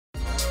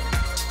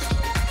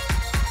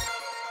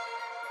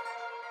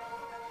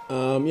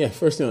Yeah,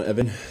 first thing on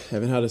Evan.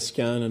 Evan had a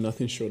scan and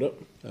nothing showed up.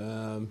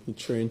 He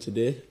trained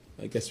today.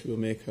 I guess we'll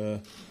make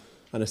an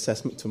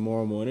assessment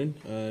tomorrow morning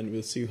and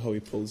we'll see how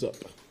he pulls up.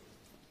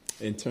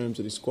 In terms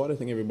of the squad, I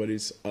think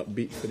everybody's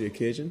upbeat for the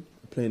occasion.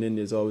 Playing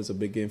India is always a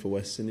big game for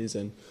West Indies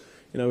and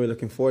we're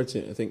looking forward to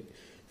it. I think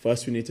for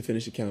us we need to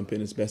finish the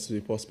campaign as best as we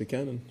possibly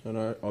can and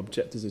our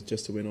objective is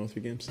just to win all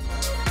 3 games.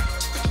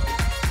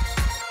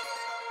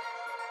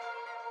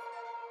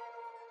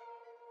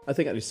 I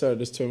think at the start of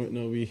this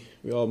tournament,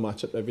 we all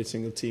match up every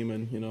single team,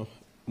 and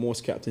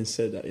most captains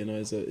said that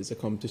it's a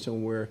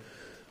competition where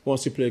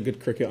once we play good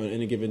cricket on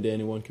any given day,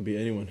 anyone can beat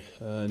anyone,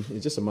 and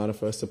it's just a matter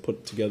for us to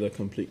put together a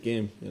complete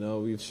game.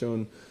 We've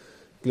shown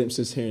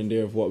glimpses here and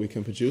there of what we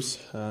can produce,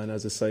 and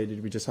as a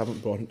side, we just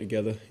haven't brought it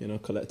together,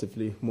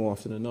 collectively more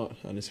often than not,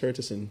 and it's hurt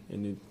us in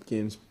the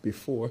games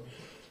before.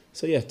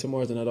 So yeah,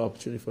 tomorrow's another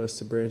opportunity for us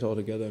to bring it all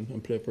together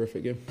and play a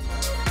perfect game.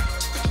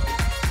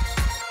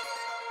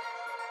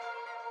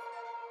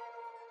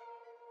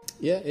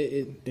 Yeah,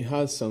 it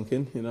has sunk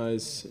in.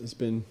 It's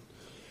been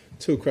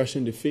 2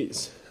 crushing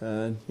defeats,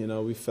 and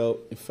we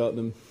felt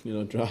them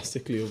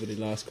drastically over the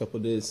last couple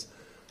of days.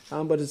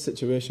 But it's a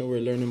situation where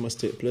learning must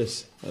take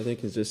place. I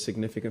think it's just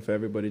significant for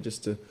everybody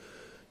just to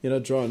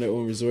draw on their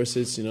own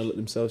resources, look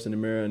themselves in the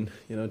mirror and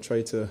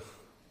try to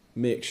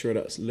make sure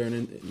that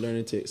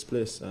learning takes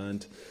place.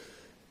 And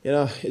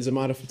it's a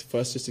matter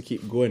for us just to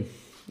keep going.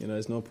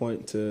 There's no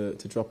point to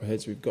drop our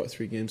heads. We've got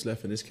 3 games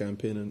left in this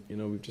campaign,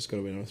 and we've just got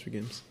to win our 3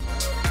 games.